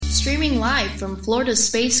streaming live from Florida's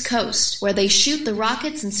Space Coast, where they shoot the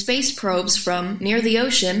rockets and space probes from near the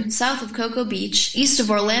ocean, south of Cocoa Beach, east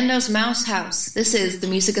of Orlando's Mouse House. This is the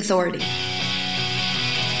Music Authority.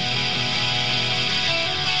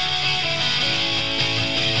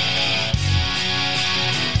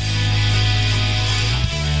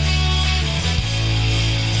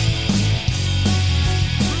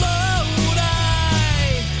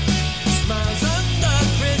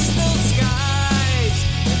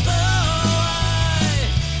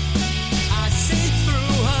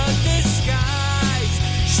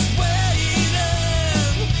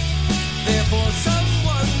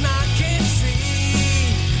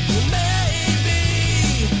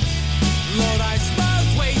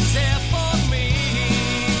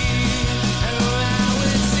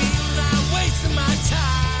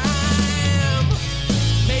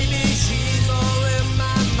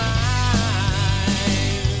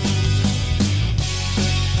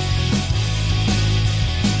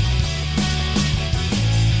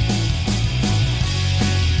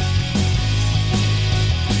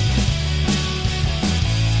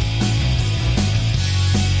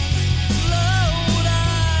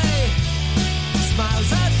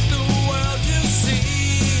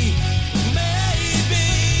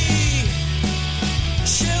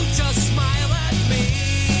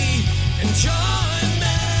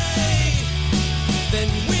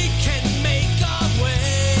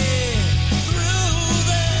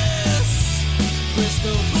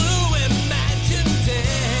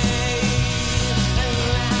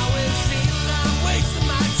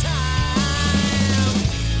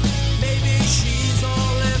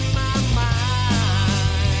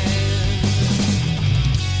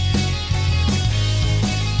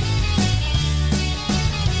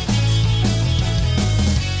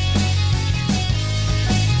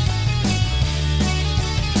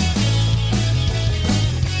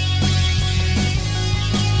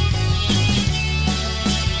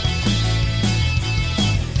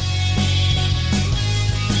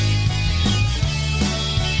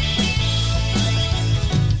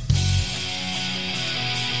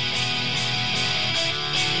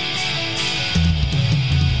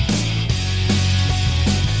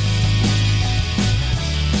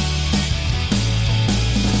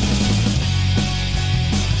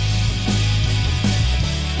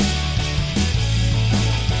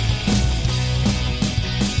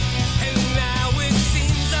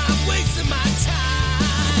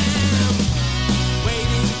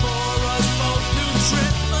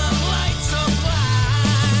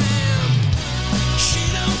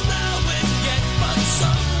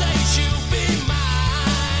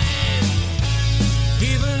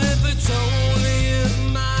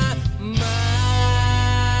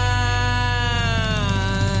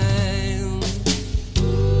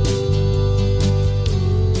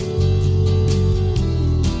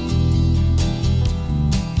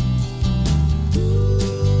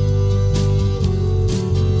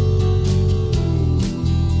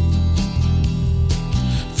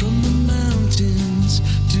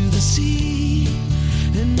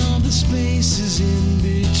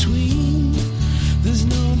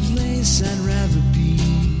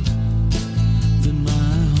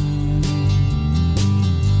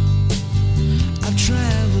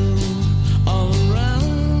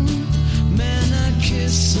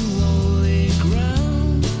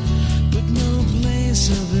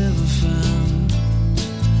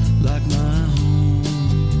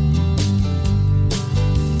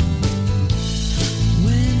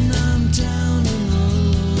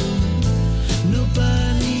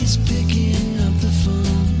 Nobody's picking up the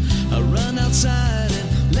phone. I run outside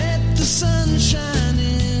and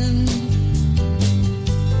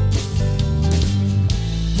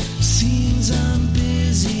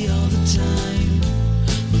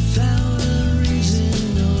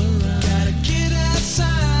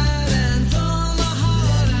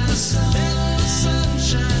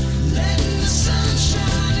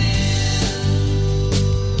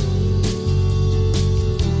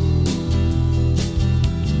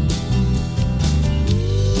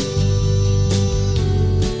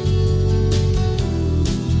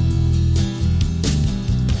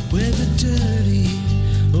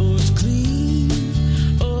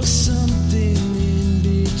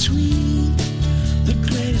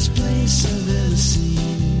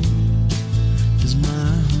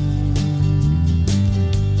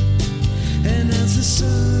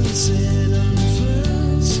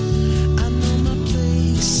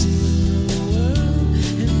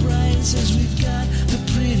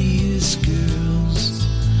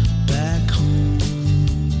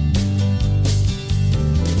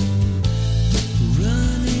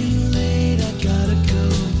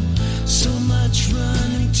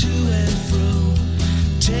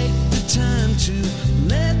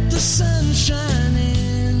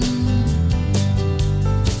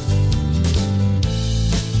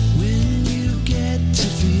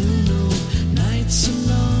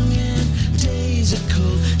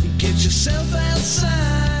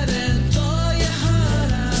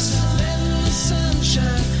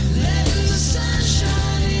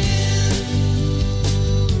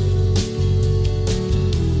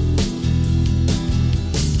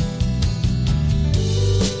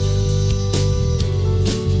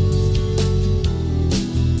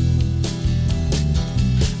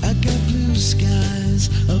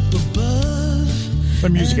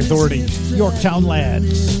Music Authority, Yorktown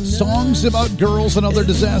Lads, songs about girls and other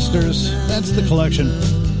disasters. That's the collection.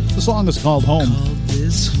 The song is called Home.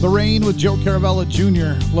 The Rain with Joe Caravella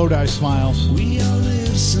Jr., Lodi Smiles.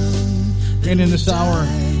 And in this hour,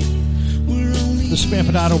 the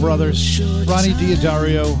Spampinato Brothers, Ronnie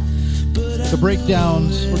D'Addario, the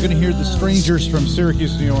Breakdowns. We're going to hear the Strangers from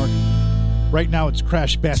Syracuse, New York. Right now it's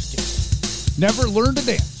Crash Basket. Never Learned to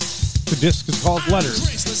Dance. The disc is called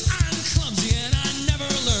Letters.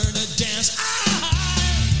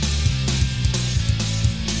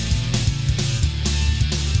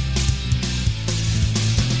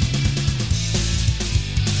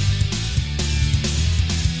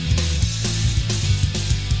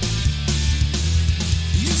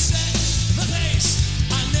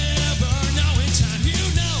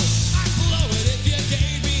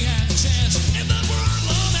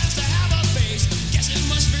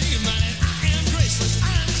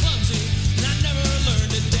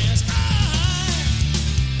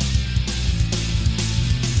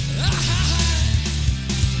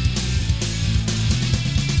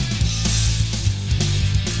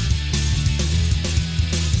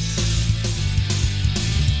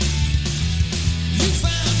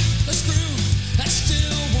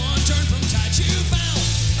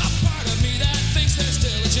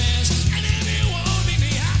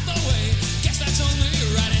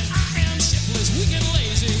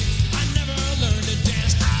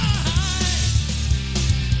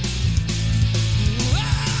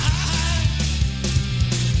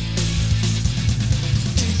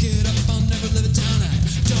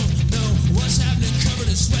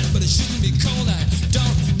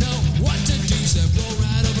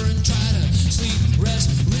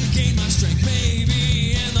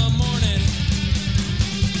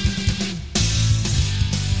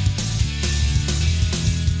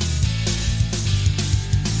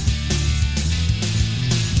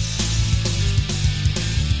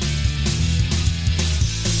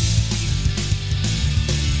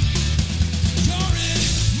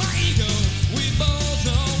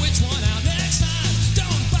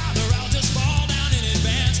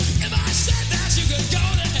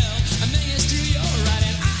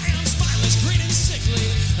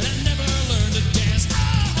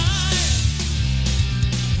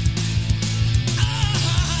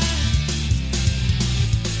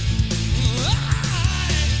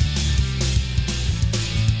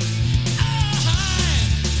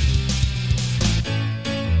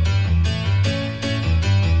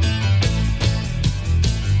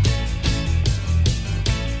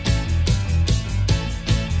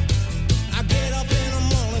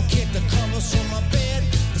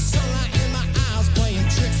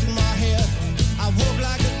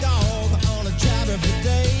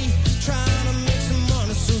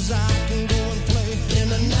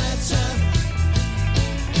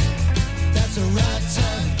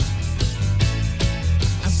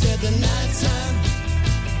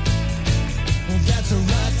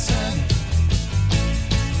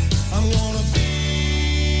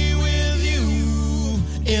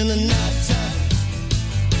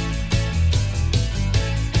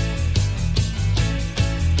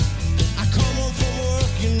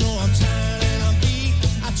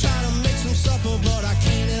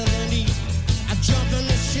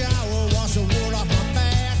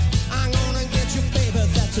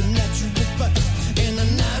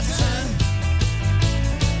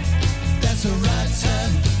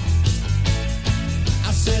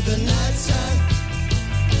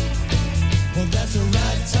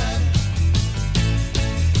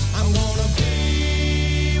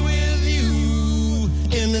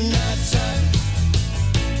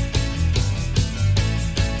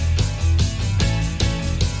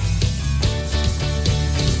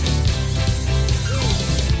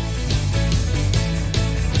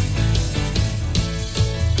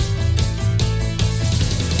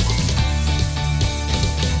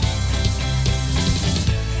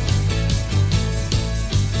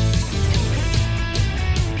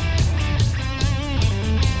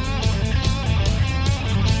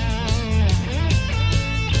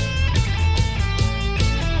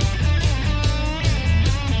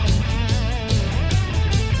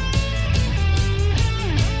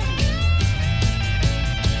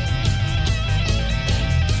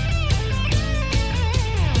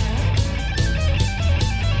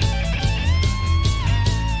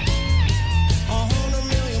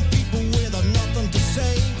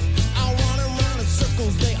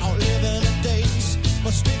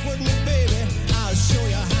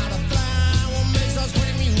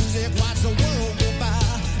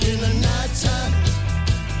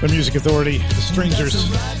 The Music Authority, The Strangers.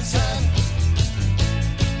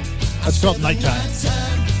 That's called Nighttime.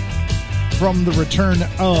 From the return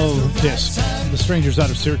of Disc, The Strangers out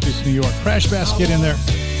of Syracuse, New York. Crash Basket in there.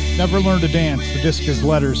 Never Learned to Dance. The disc is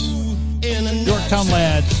Letters. Yorktown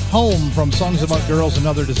Lads, Home from Songs About Girls and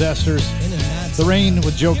Other Disasters. The Rain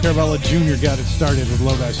with Joe Caravella Jr. got it started with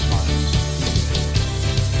Lodi Smiles.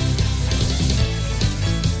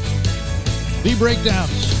 The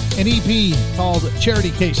Breakdowns, an EP called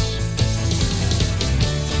Charity Case.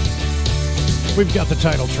 We've got the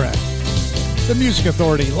title track. The Music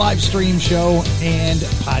Authority live stream show and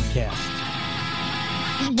podcast.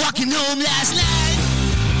 Walking home last night,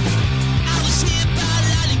 I was hit by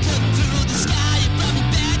lightning cut through the sky. It brought me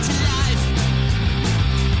back to life.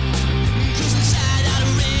 'Cause inside I'd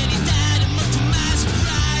already died, and much to my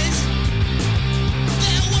surprise,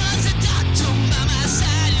 there was a doctor by my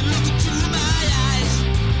side and looked into my eyes.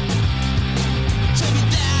 Told me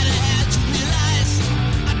that I had to realize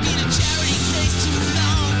I'd been a charity case too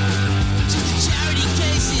long. Just a charity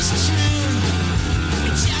case is true.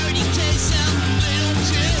 A charity case, they don't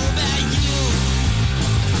care about you.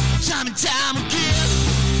 Time and time again,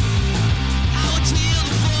 I would hear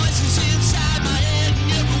the voices inside my head,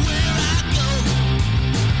 and everywhere I go,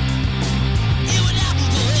 it would happen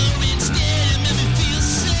for her instead. It made me feel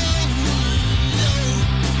so low,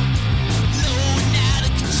 low and out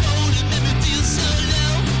of control. It made me feel so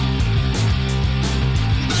low,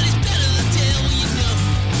 but it's better the devil, you know.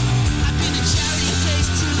 I've been a charity case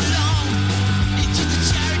too long. It's just a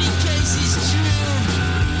charity case is true.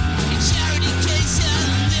 A charity case,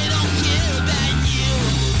 they don't care about you.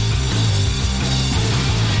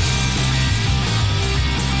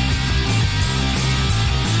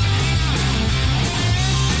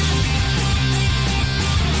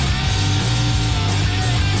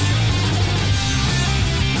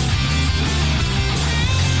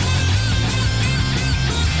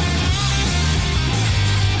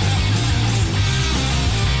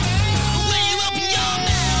 When you open your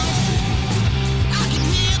mouth, I can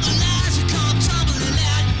hear the lies that come tumbling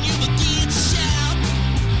out, and you begin to shout.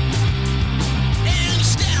 And you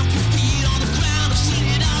stamp your feet on the ground. I've seen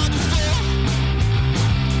it all before.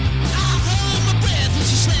 I hold my breath as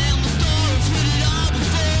you slam the door. I've heard it all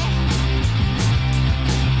before.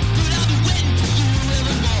 But I'll be waiting for you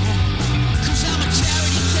evermore. 'Cause I'm a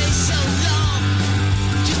charity case so long.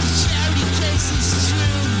 Just a charity case is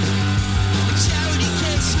true. A charity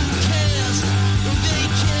case, who cares? Well, they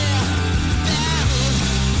care about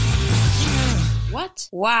you. What?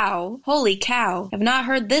 Wow. Holy cow. Have not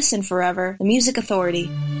heard this in forever. The Music Authority.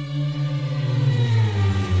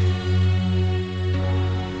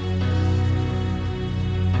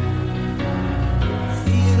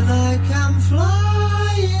 Feel like I'm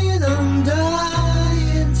flying, I'm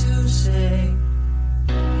dying to say,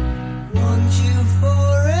 want you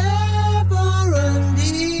forever and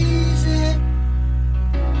easy.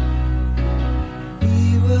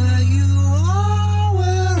 Be where you are,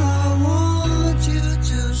 where I want you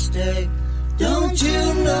to stay. Don't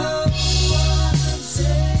you know what I'm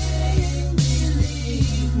saying?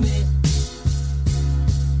 Believe me.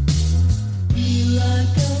 Feel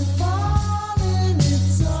like I'm falling,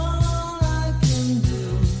 it's all I can do.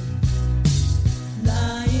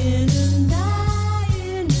 Lying and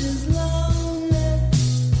dying is lonely.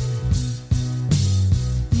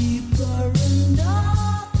 Deeper and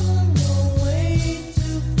darker, no way to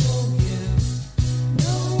forgive.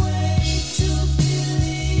 No way to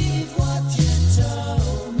believe what you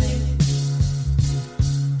told me.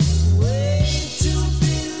 Way to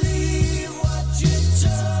believe what you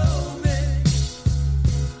told me.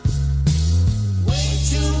 Way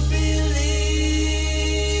to believe.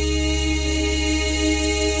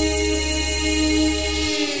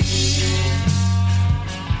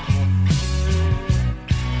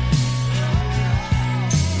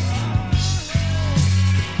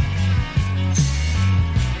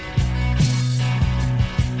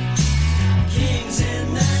 Kings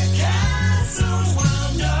in their castles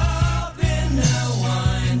wound up in their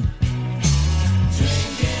wine,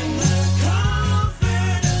 drinking the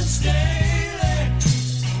confidence daily.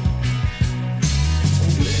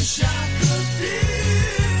 Wish I could be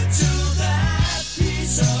to that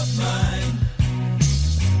peace of mind.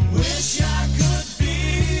 Wish I could be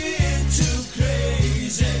too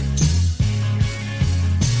crazy.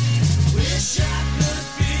 Wish I could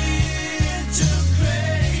be too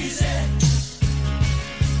crazy.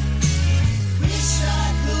 Wish I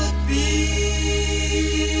could be.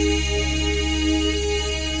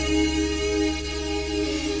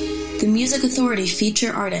 The Music Authority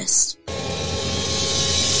feature artist.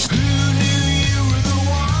 Who knew you were the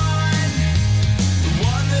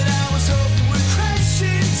one that I was hoping would crash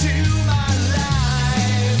into my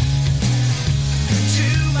life?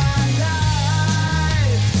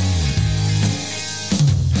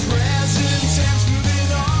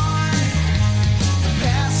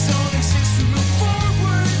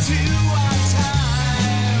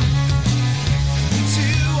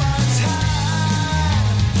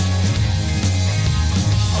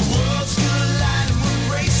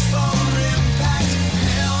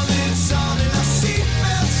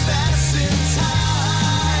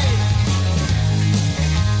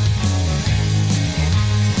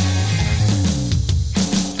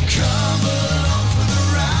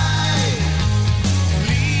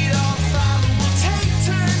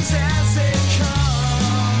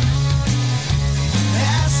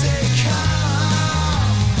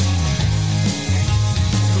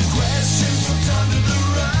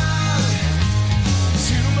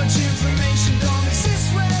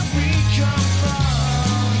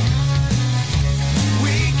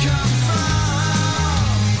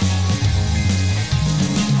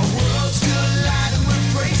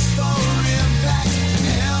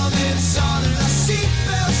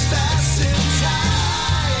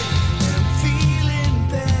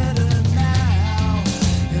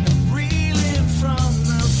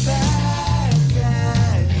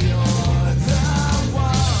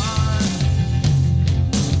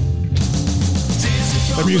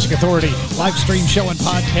 Music Authority, live stream show and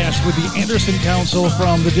podcast with the Anderson Council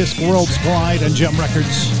from the disc Worlds Collide and Gem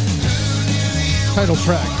Records. Title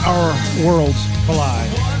track, Our Worlds Collide.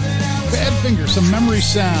 Badfinger, some memory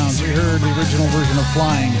sounds. We heard the original version of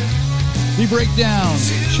Flying. The Breakdown,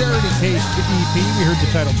 Charity Case, the EP. We heard the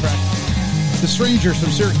title track. The Strangers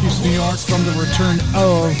from Syracuse, New York, from the return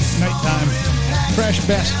of Nighttime. Crash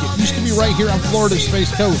Basket, used to be right here on Florida's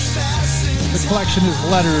Space Coast. The collection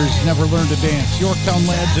is Letters, Never Learned to Dance. Yorktown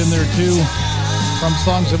Lads in there too, from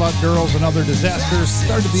songs about girls and other disasters.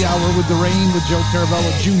 Started the hour with The Rain with Joe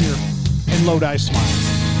Caravella Jr. and Lodi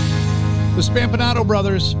Smile. The Spampinato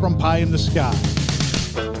Brothers from Pie in the Sky.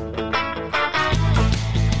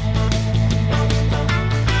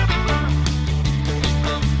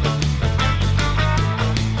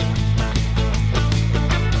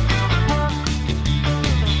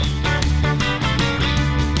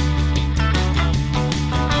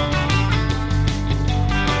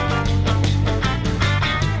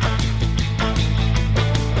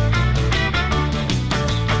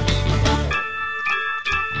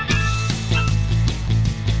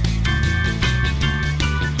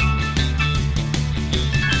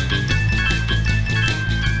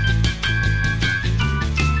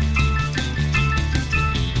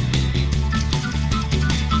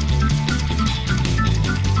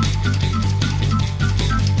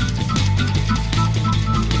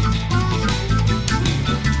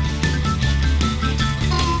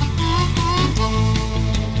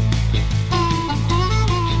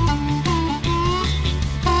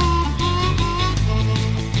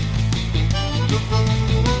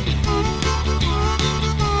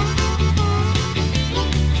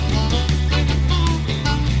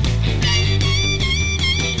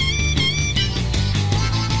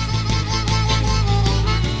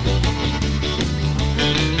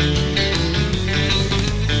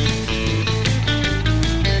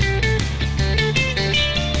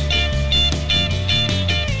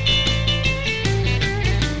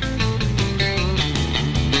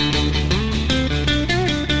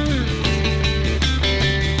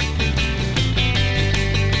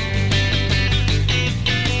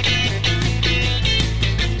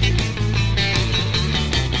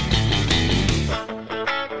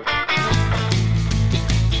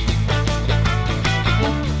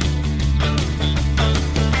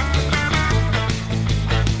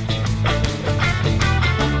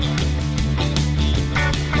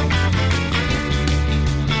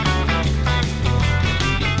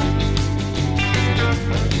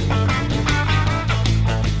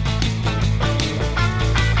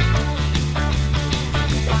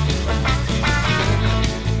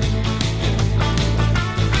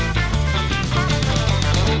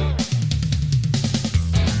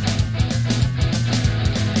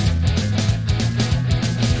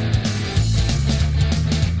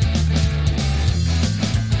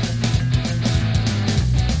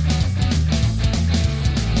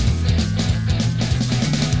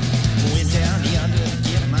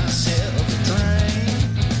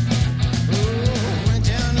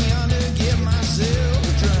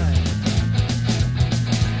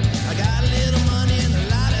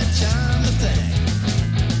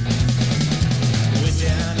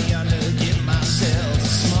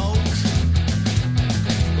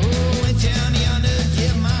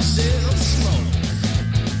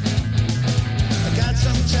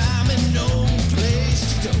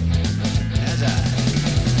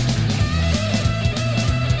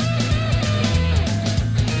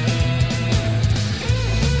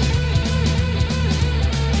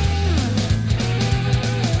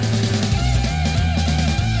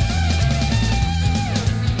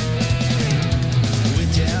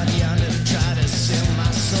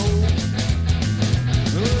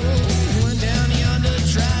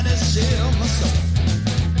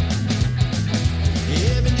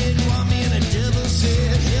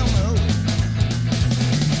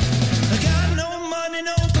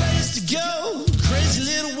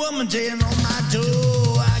 Day on my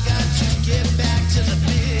door, I got to get back to the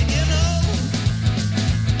big, you know.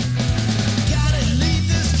 Gotta leave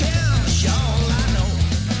this town, that's all I know.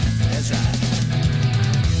 That's right.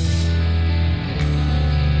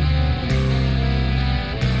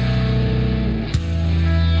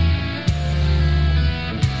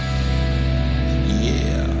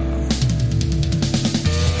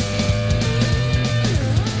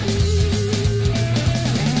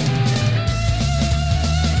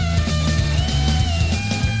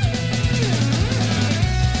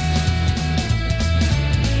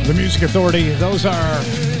 The Music Authority, those are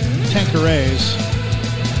Tanquerays.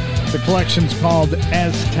 The collection's called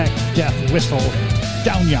Aztec Death Whistle,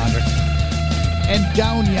 Down Yonder. And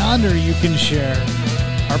Down Yonder you can share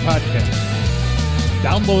our podcast.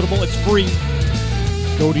 Downloadable, it's free.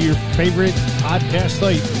 Go to your favorite podcast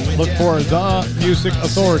site. Look for The Music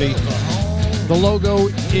Authority. The logo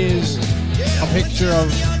is a picture of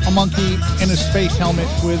a monkey in a space helmet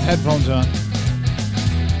with headphones on.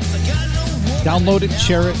 Download it,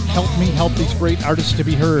 share it, help me help these great artists to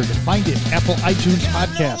be heard. Find it, Apple iTunes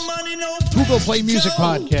Podcast, Google Play Music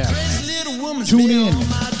Podcast, TuneIn,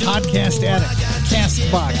 Podcast Addict,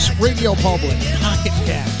 CastBox, Radio Public, Pocket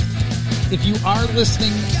Cast. If you are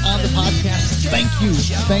listening on the podcast, thank you,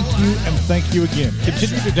 and thank you again.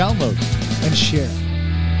 Continue to download and share.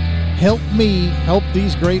 Help me help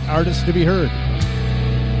these great artists to be heard.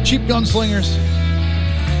 Cheap Gunslingers.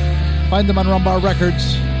 Find them on Rumbar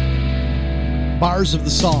Records. Bars of the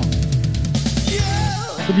Song.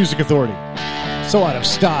 The Music Authority. So out of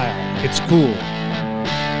style, it's cool.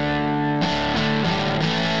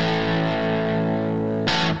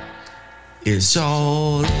 It's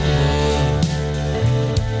all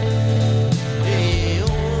hey,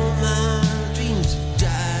 all my dreams have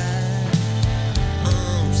died.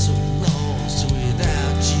 I'm so lost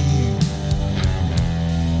without you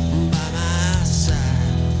by my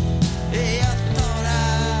side. Hey, I thought I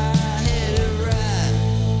had it right.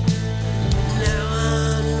 Now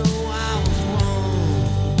I know I was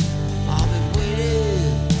wrong. I'll be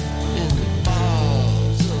waiting in the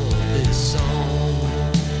bars of this song.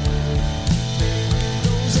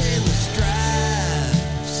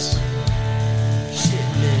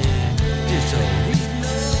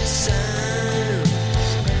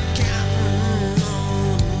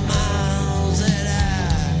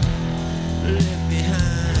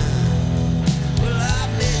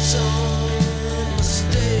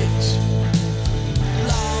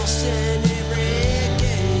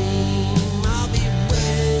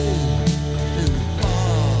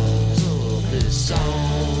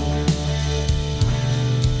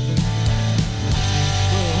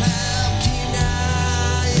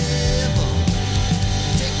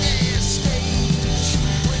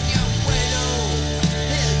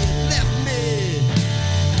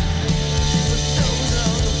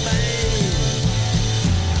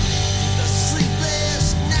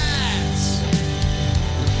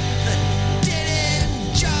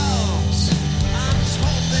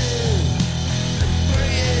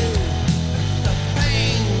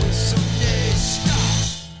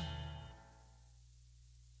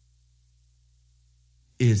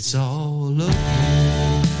 It's all over.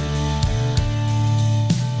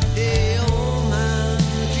 Hey, all my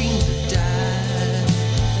dreams have died.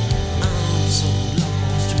 I'm so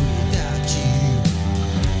lost without you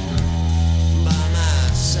by my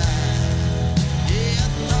side. Yeah, I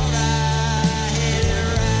thought I had it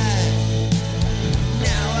right.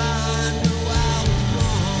 Now I know I was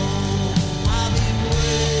wrong. I'll be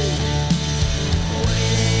waiting,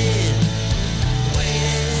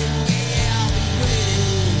 yeah, I'll be waiting.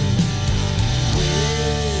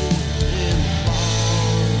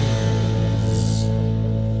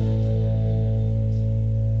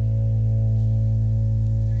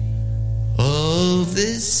 Of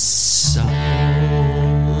this song.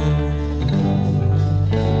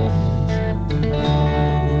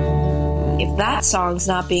 If that song's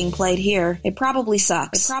not being played here, it probably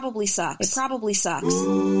sucks. It probably sucks. It probably sucks.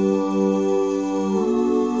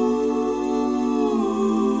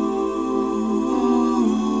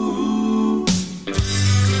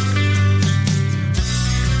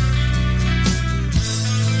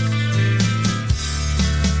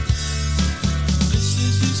 This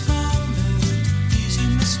is his moment. He's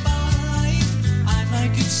in the spotlight. I'd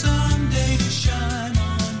like it someday to shine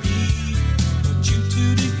on me. But you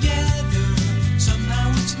two together,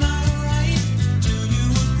 somehow it's not right. Do you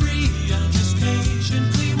agree? I'm just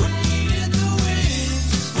patiently waiting.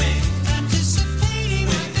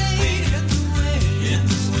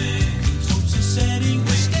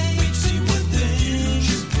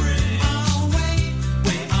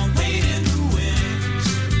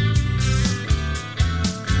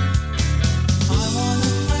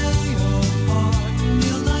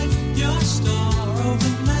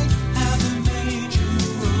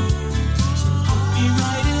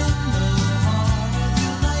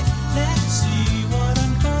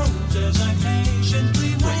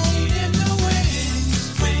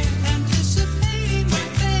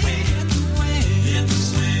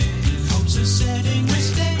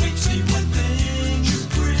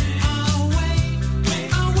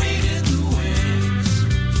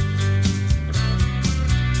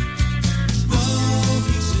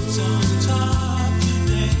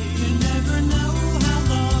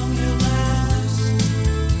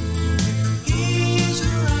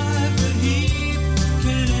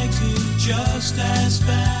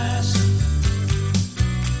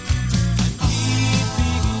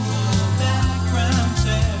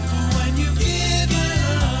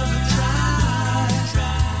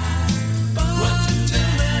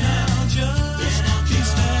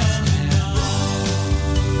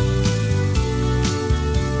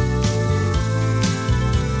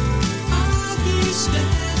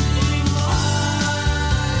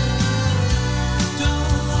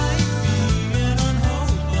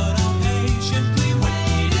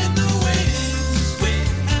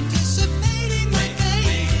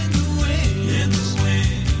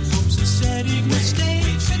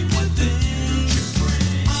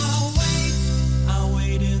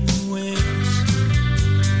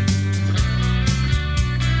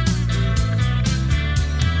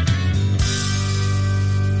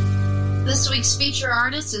 feature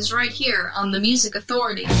artist is right here on The Music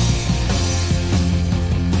Authority.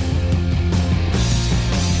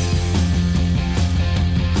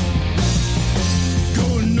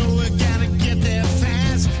 Going nowhere, gotta get there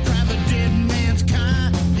fast. Drive a dead man's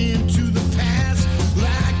car into the past.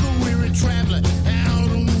 Like a weary traveler out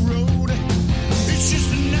on the road. It's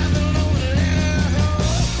just another lonely letter.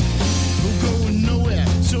 Going nowhere,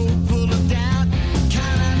 so full of doubt.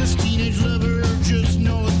 Kindness, teenage lover, just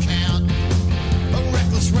no account. A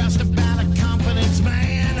reckless roustabout, a confidence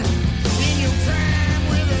man. In your prime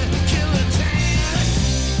with a killer tan.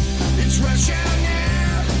 It's rush hour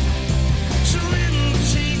now, so it'll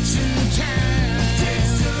take some time.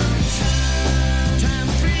 Time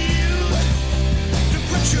for you to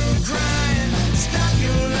quit your crying, stop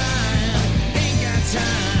your lying. Ain't got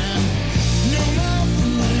time, no more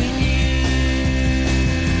fooling you.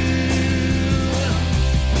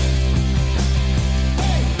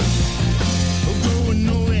 Going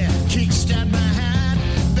nowhere, kickstart my heart.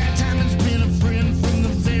 Bad timing's been a friend from the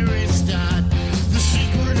very start. The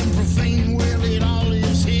secret and profane, well, it all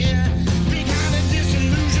is here. Behind a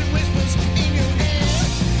disillusion whispers in your ear.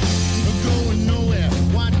 Going nowhere,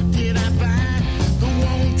 what did I buy? The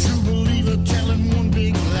one true believer telling one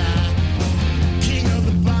big lie. King of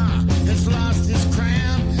the bar has lost his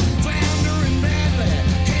crown. Floundering badly,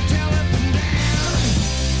 can't tell up and down.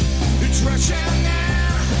 It's rush hour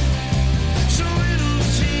now, so it'll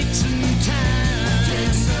take some time.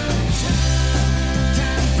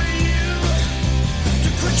 Time for you to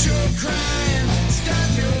quit your crying, stop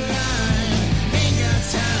your lying. Ain't got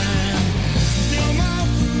time, no more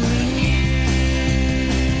fooling you.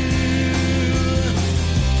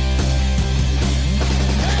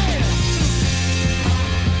 Hey!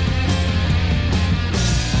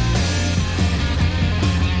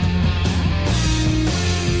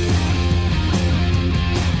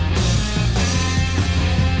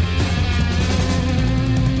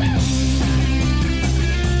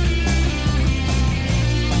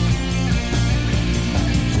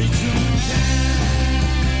 Take some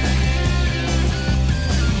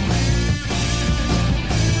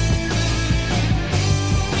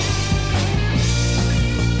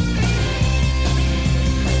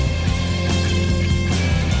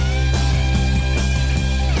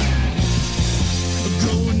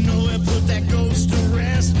Going nowhere, put that ghost to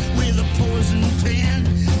rest with a poison pen.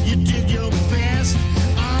 You did your best.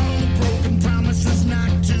 All the broken promises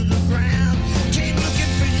knocked to the ground. Came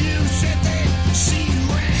looking for you, said they'd see you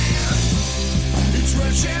round. It's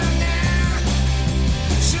rush hour now,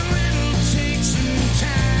 so it'll take some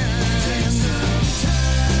time.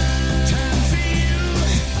 Time for you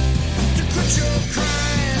to quit your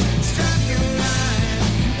crying, stop your lying.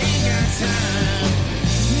 Ain't got time,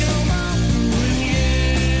 no more fooling you.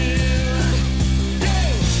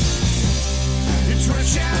 Hey! It's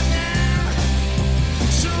rush hour now,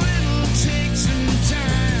 so it'll take some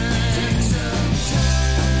time.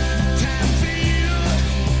 Time for you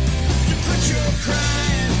to quit your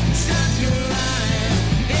crying, stop your lying.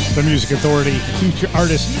 Ain't The Music Authority, feature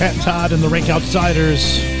artist Pat Todd and the Rank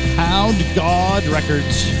Outsiders, Hound God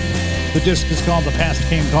Records. The disc is called The Past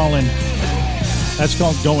Came Calling. That's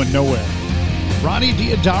called Going Nowhere. Ronnie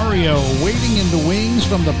Diodario, Waiting in the Wings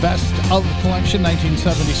from the Best of Collection,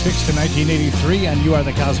 1976 to 1983 on You Are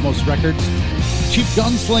the Cosmos Records. Cheap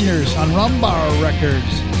Gunslingers on Rumbar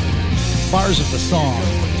Records. Bars of the Song.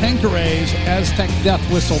 Tanqueray's Aztec Death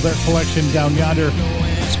Whistle, their collection down yonder.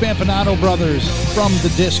 Spampanato Brothers from the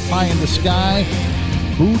disc Pie in the Sky.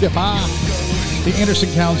 Boo de Ba. The Anderson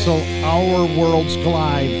Council, Our Worlds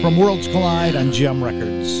Collide, from Worlds Collide on Gem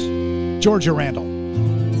Records. Georgia Randall,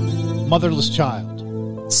 Motherless Child.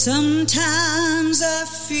 Sometimes I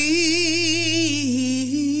feel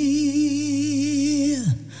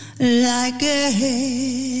like a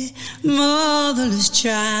motherless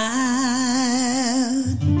child.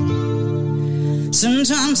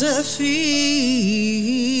 Sometimes I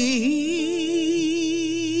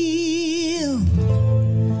feel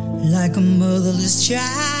like a motherless child.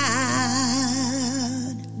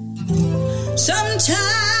 Sometimes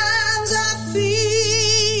I feel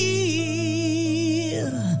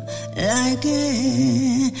like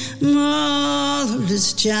a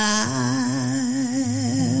motherless child.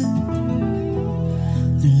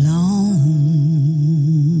 Long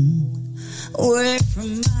way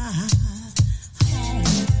from my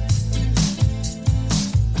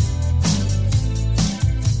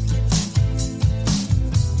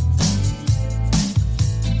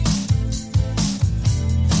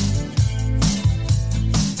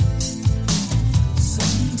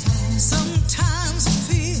Sometimes I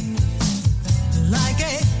feel like a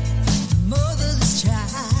motherless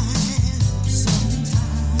child.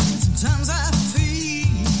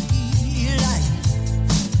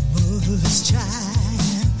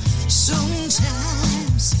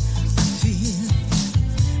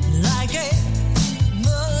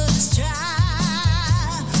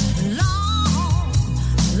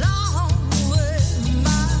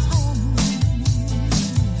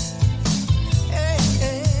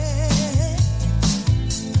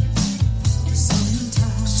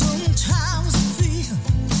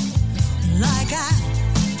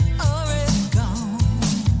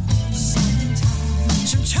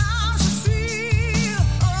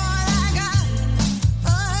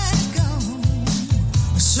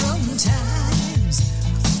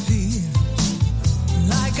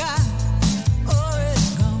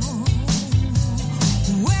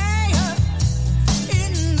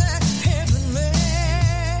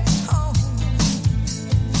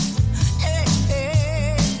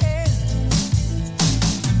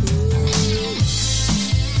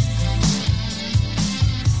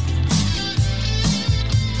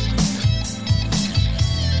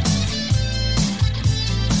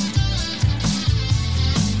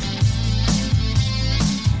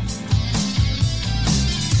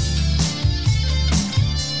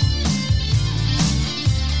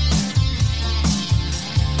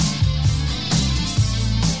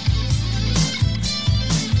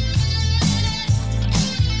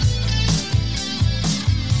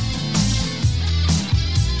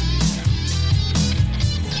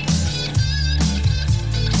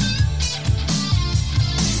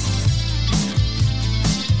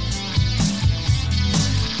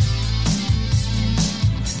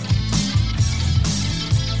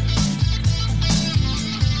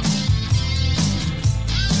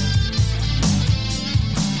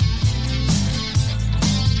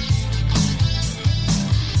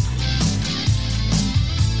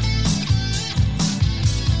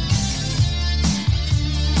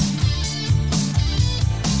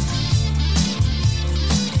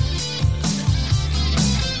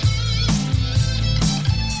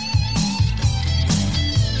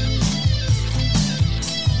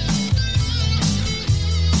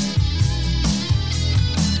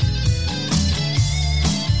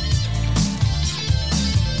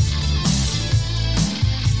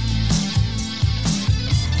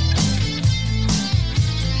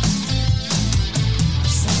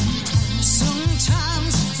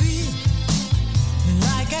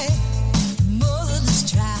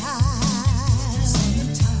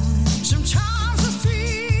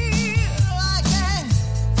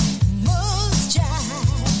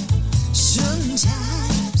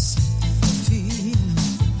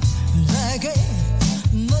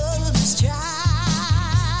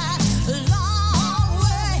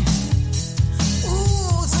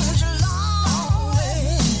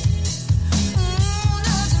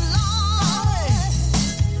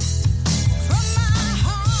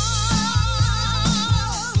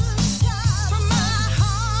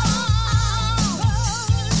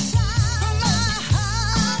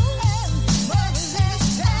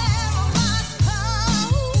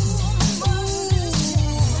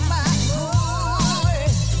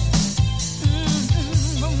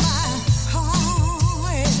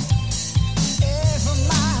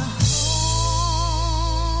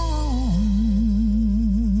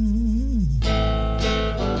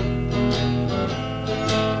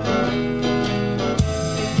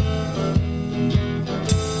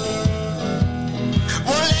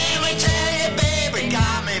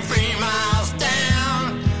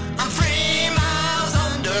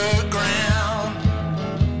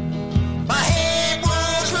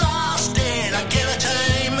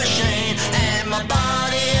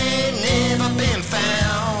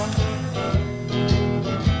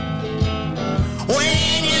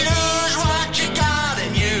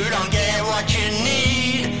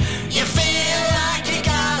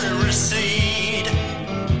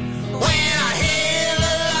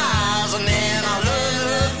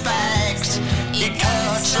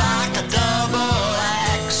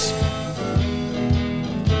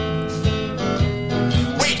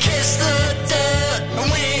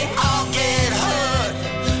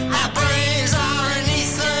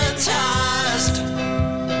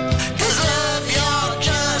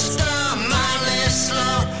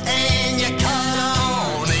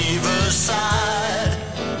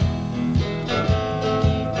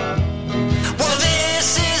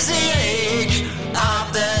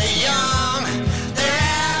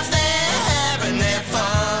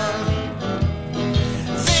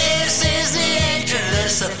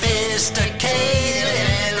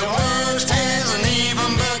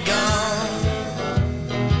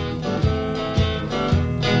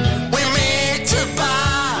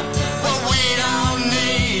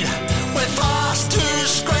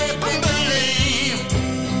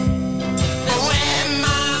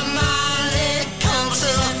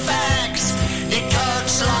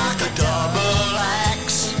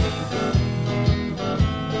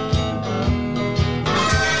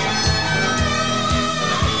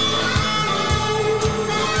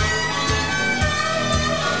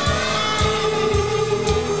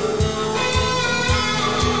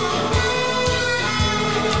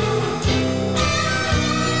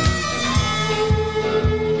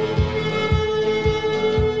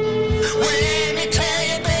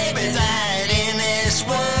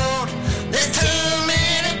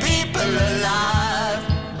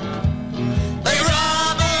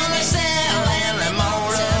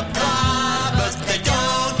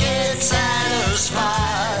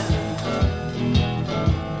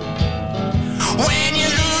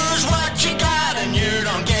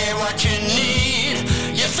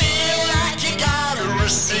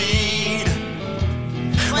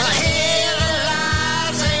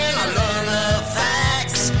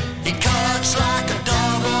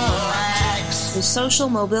 The social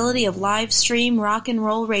mobility of live stream rock and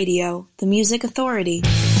roll radio, the Music Authority.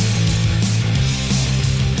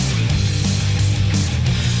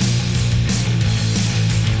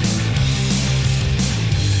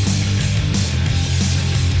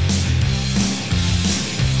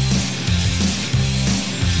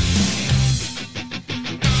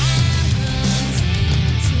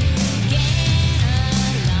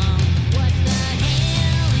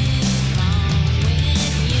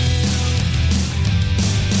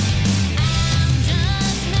 I'm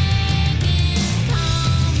just making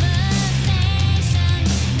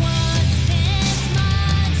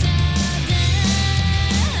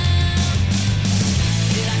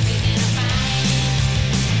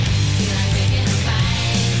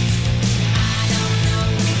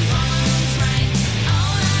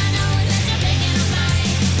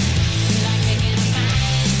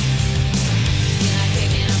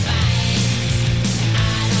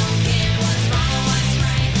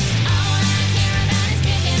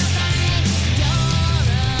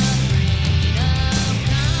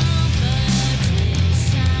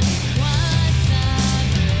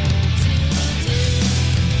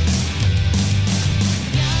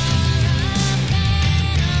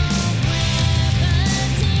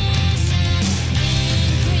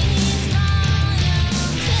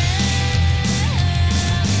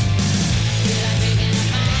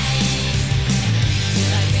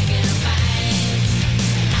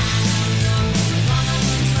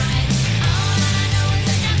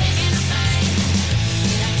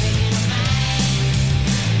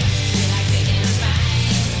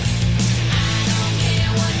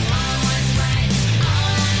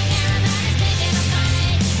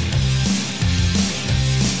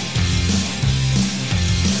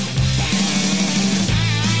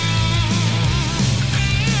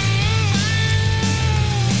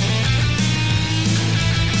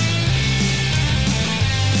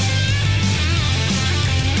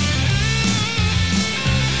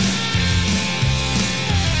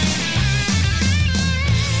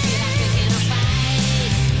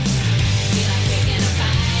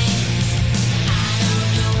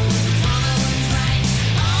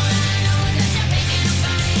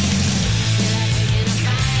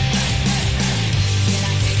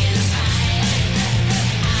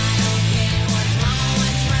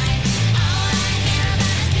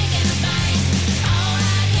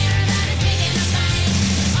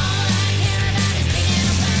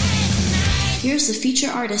the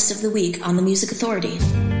feature artist of the week on the Music Authority.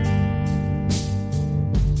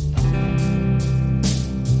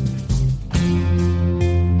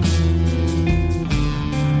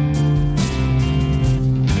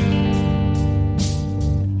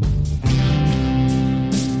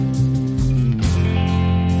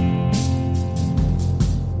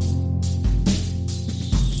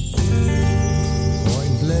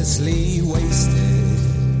 Pointlessly wasted.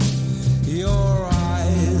 Your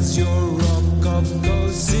eyes, your rococo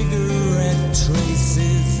cigarette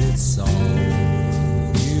traces, it's all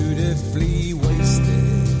beautifully wasted.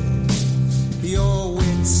 Your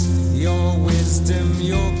wits, your wisdom,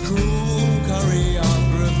 your cruel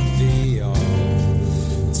choreography, all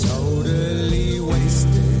totally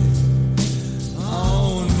wasted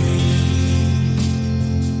on me.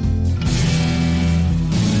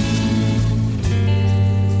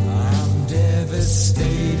 I'm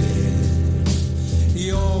devastated.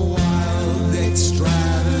 You're wild,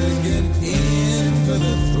 extravagant, in for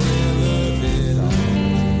the thrill of it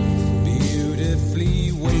all.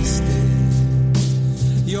 Beautifully wasted.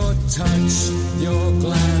 Your touch, your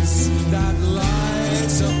glance, that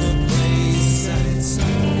lights up the place, and it's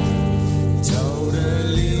all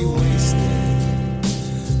totally wasted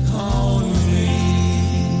on me.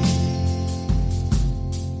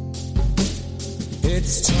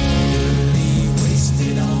 It's totally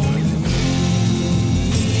wasted on me.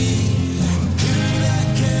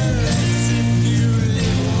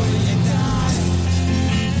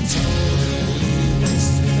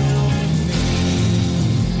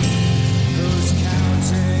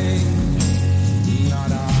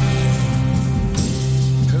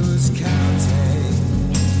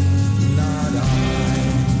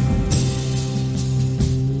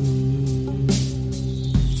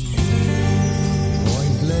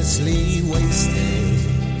 Wasted.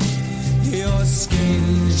 Your skin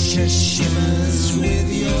just shimmers with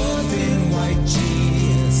your thin white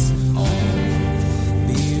genius, all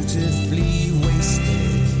beautifully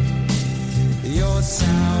wasted. Your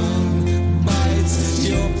sound bites,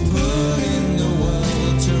 you're putting the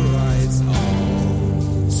world to rights,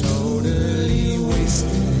 all totally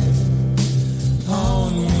wasted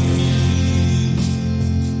on me.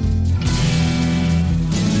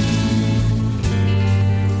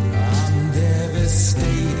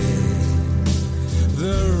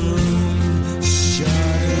 The room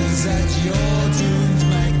shudders at your doomed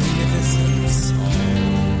magnificence,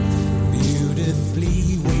 all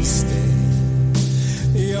beautifully wasted.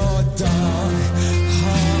 Your dark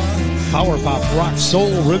heart. Power pop, rock, soul,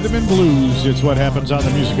 rhythm, and blues. It's what happens on the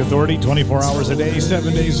Music Authority 24 hours a day,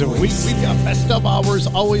 7 days a week. We've got best of hours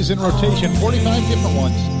always in rotation, 45 different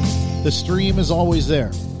ones. The stream is always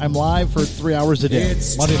there. I'm live for 3 hours a day,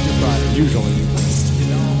 Monday through Friday, usually.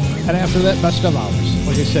 And after that, best of hours.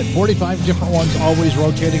 Like I said, 45 different ones always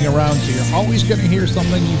rotating around, so you're always going to hear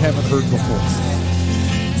something you haven't heard before.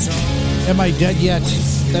 Am I Dead Yet?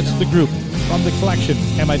 That's the group from the collection,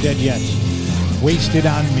 Am I Dead Yet? Wasted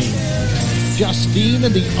on Me. Justine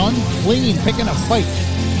and the Unclean picking a fight.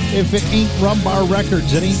 If it ain't Rumbar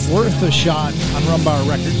Records, it ain't worth a shot on Rumbar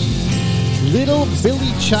Records. Little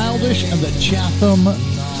Billy Childish and the Chatham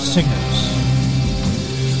Singers.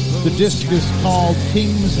 The disc is called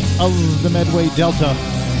Kings of the Medway Delta.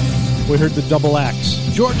 We heard the double axe.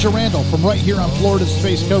 Georgia Randall from right here on Florida's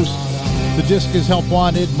Space Coast. The disc is Help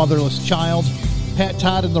Wanted, Motherless Child. Pat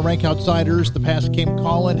Todd and the Rank Outsiders, The Past Came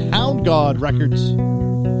Callin', Hound God Records.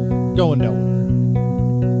 Going nowhere.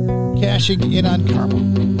 Cashing in on Karma.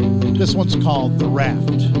 This one's called The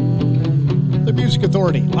Raft. The Music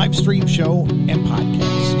Authority, live stream show and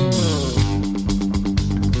podcast.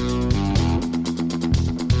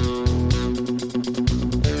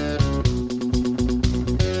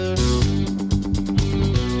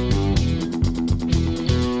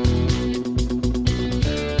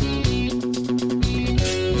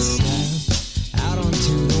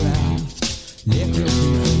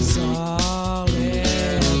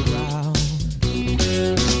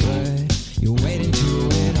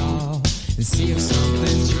 See if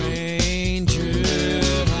something strange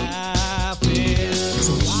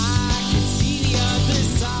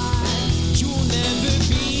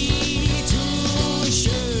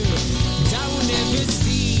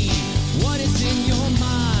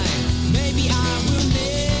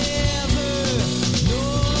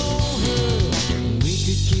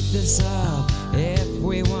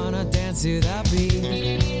to that beat.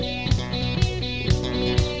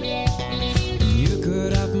 And you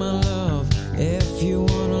could have my love if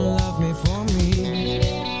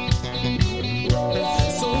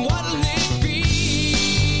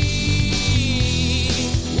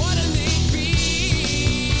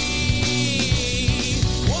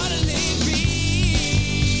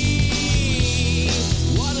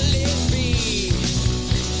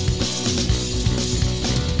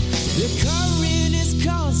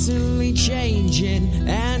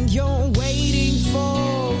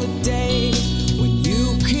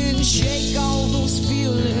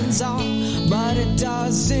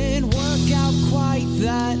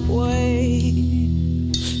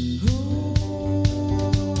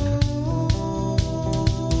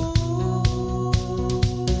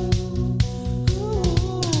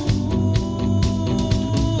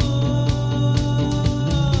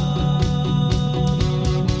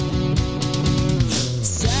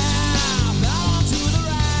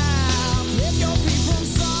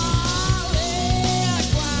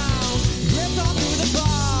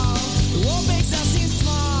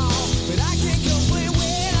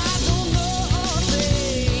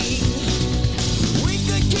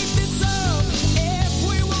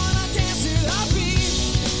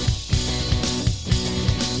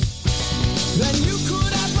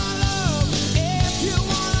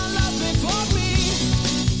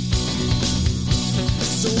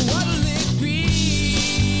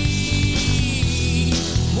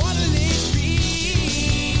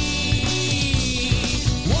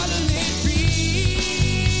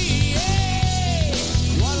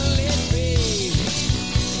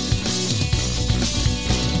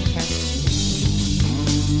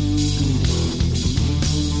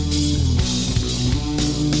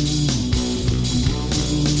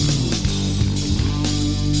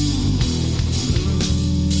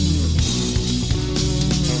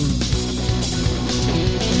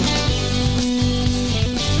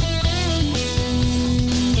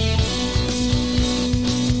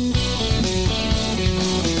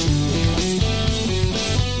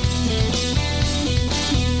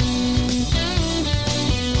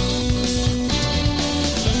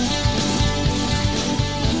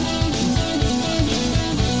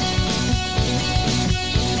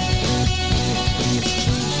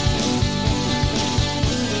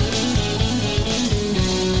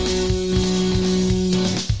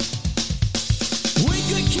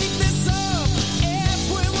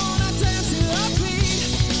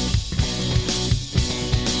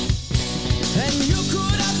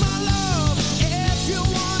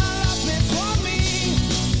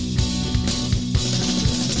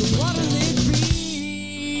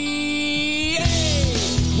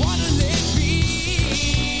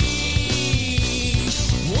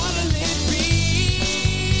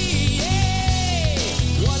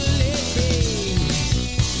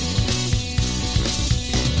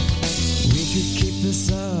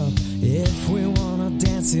this up if we wanna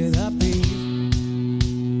dance it up.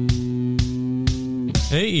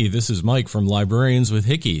 Hey, this is Mike from Librarians with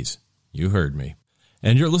Hickeys. You heard me.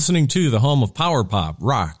 And you're listening to the home of power pop,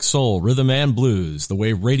 rock, soul, rhythm, and blues, the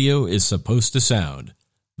way radio is supposed to sound.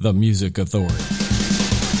 The Music Authority.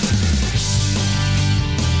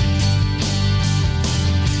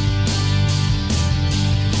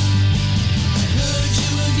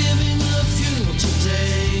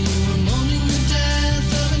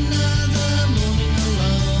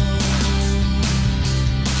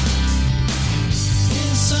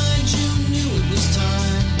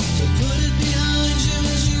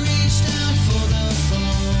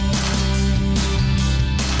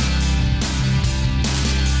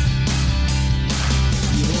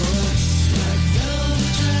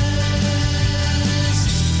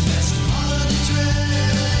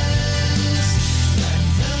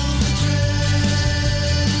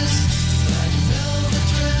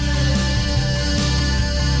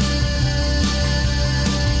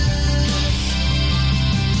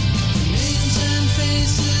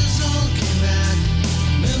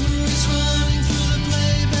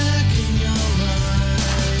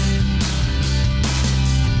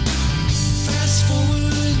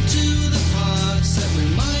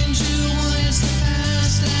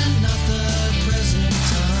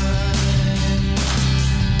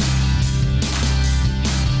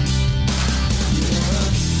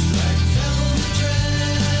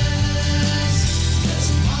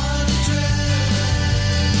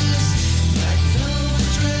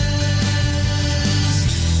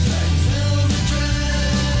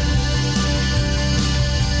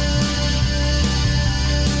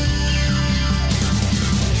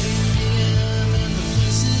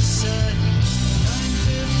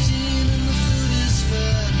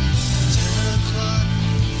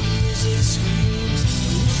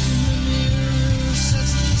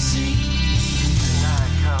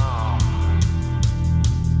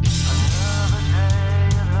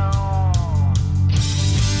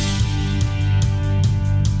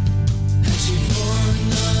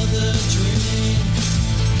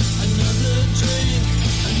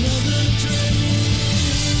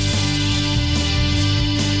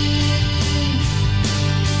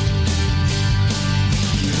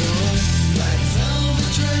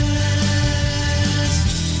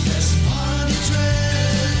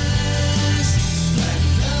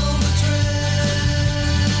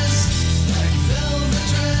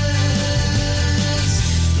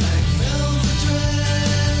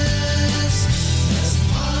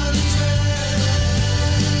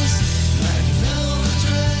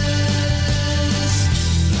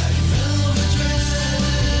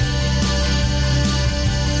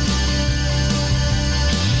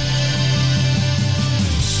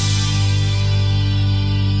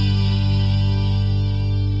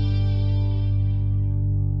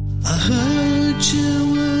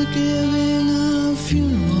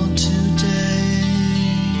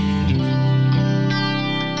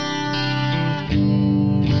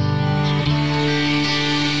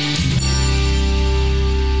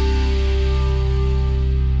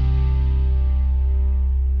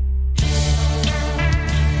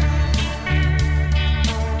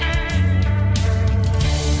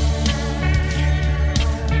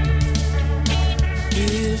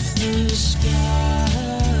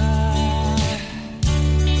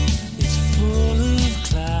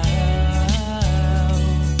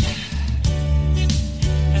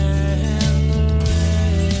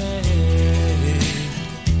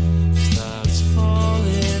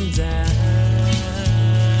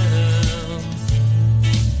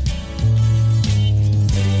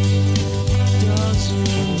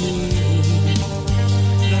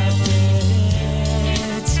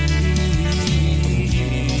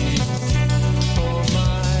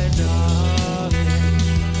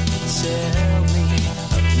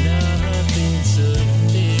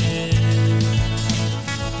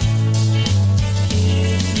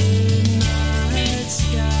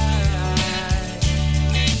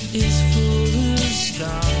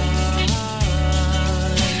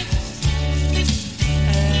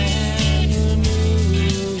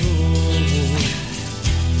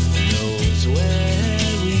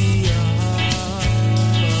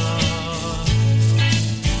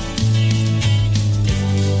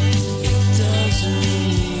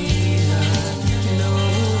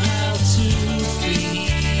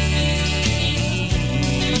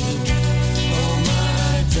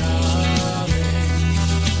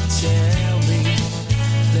 Tell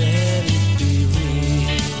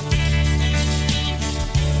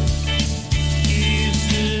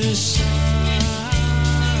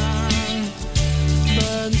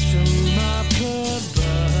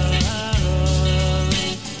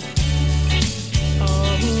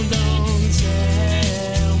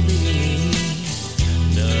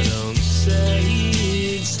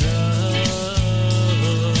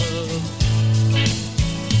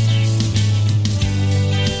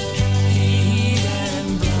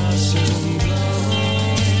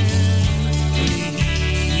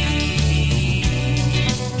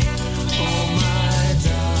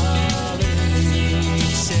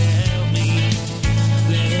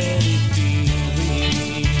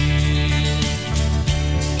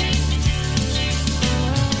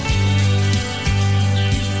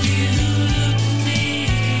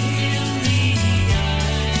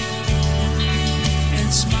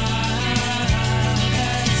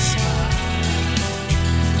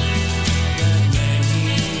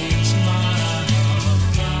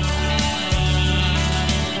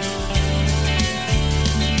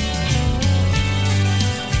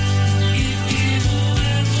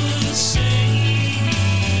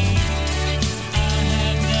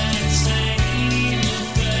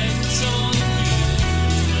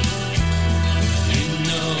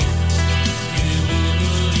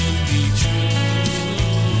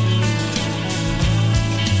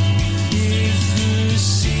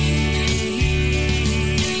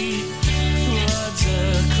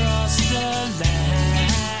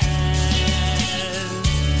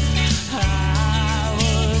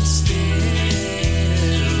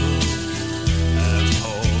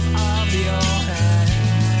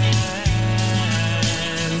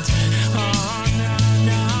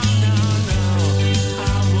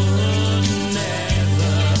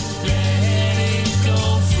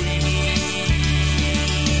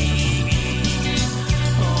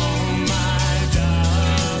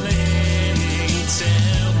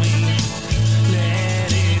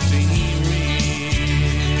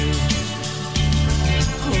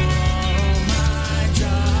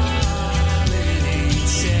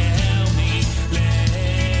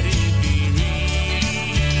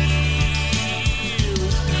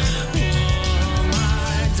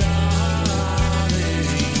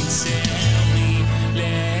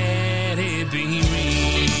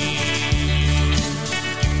redeeming.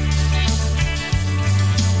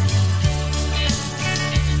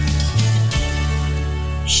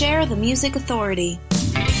 Share the Music Authority.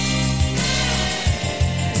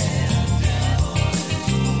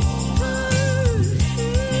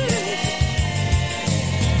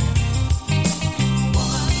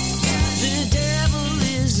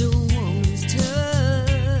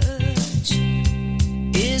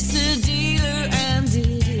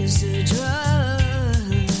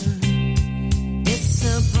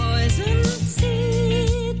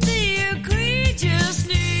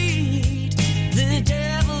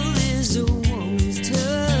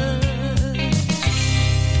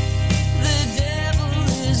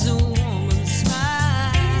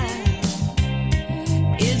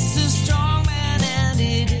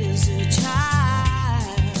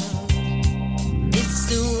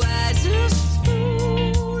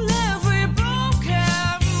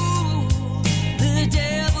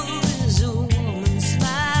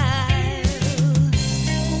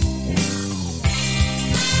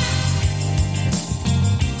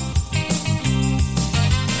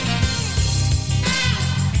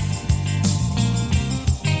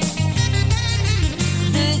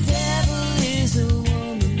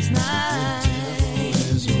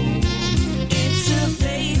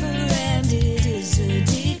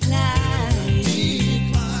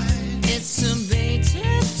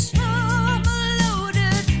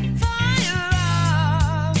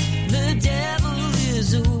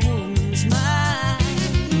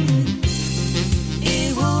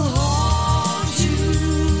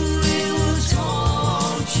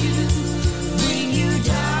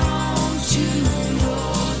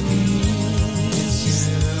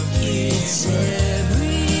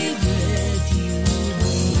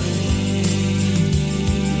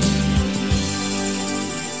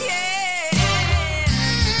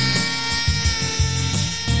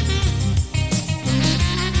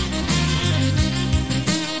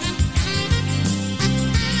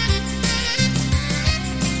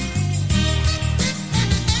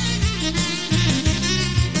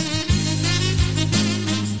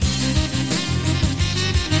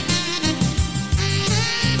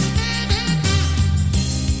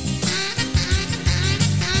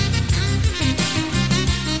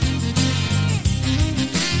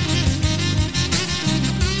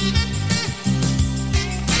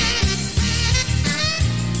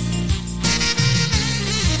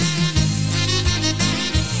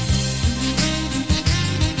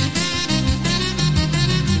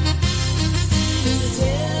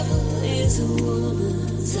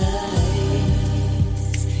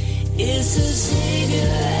 It's a savior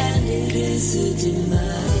and it is a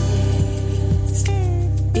demise.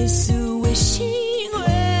 It's a wishing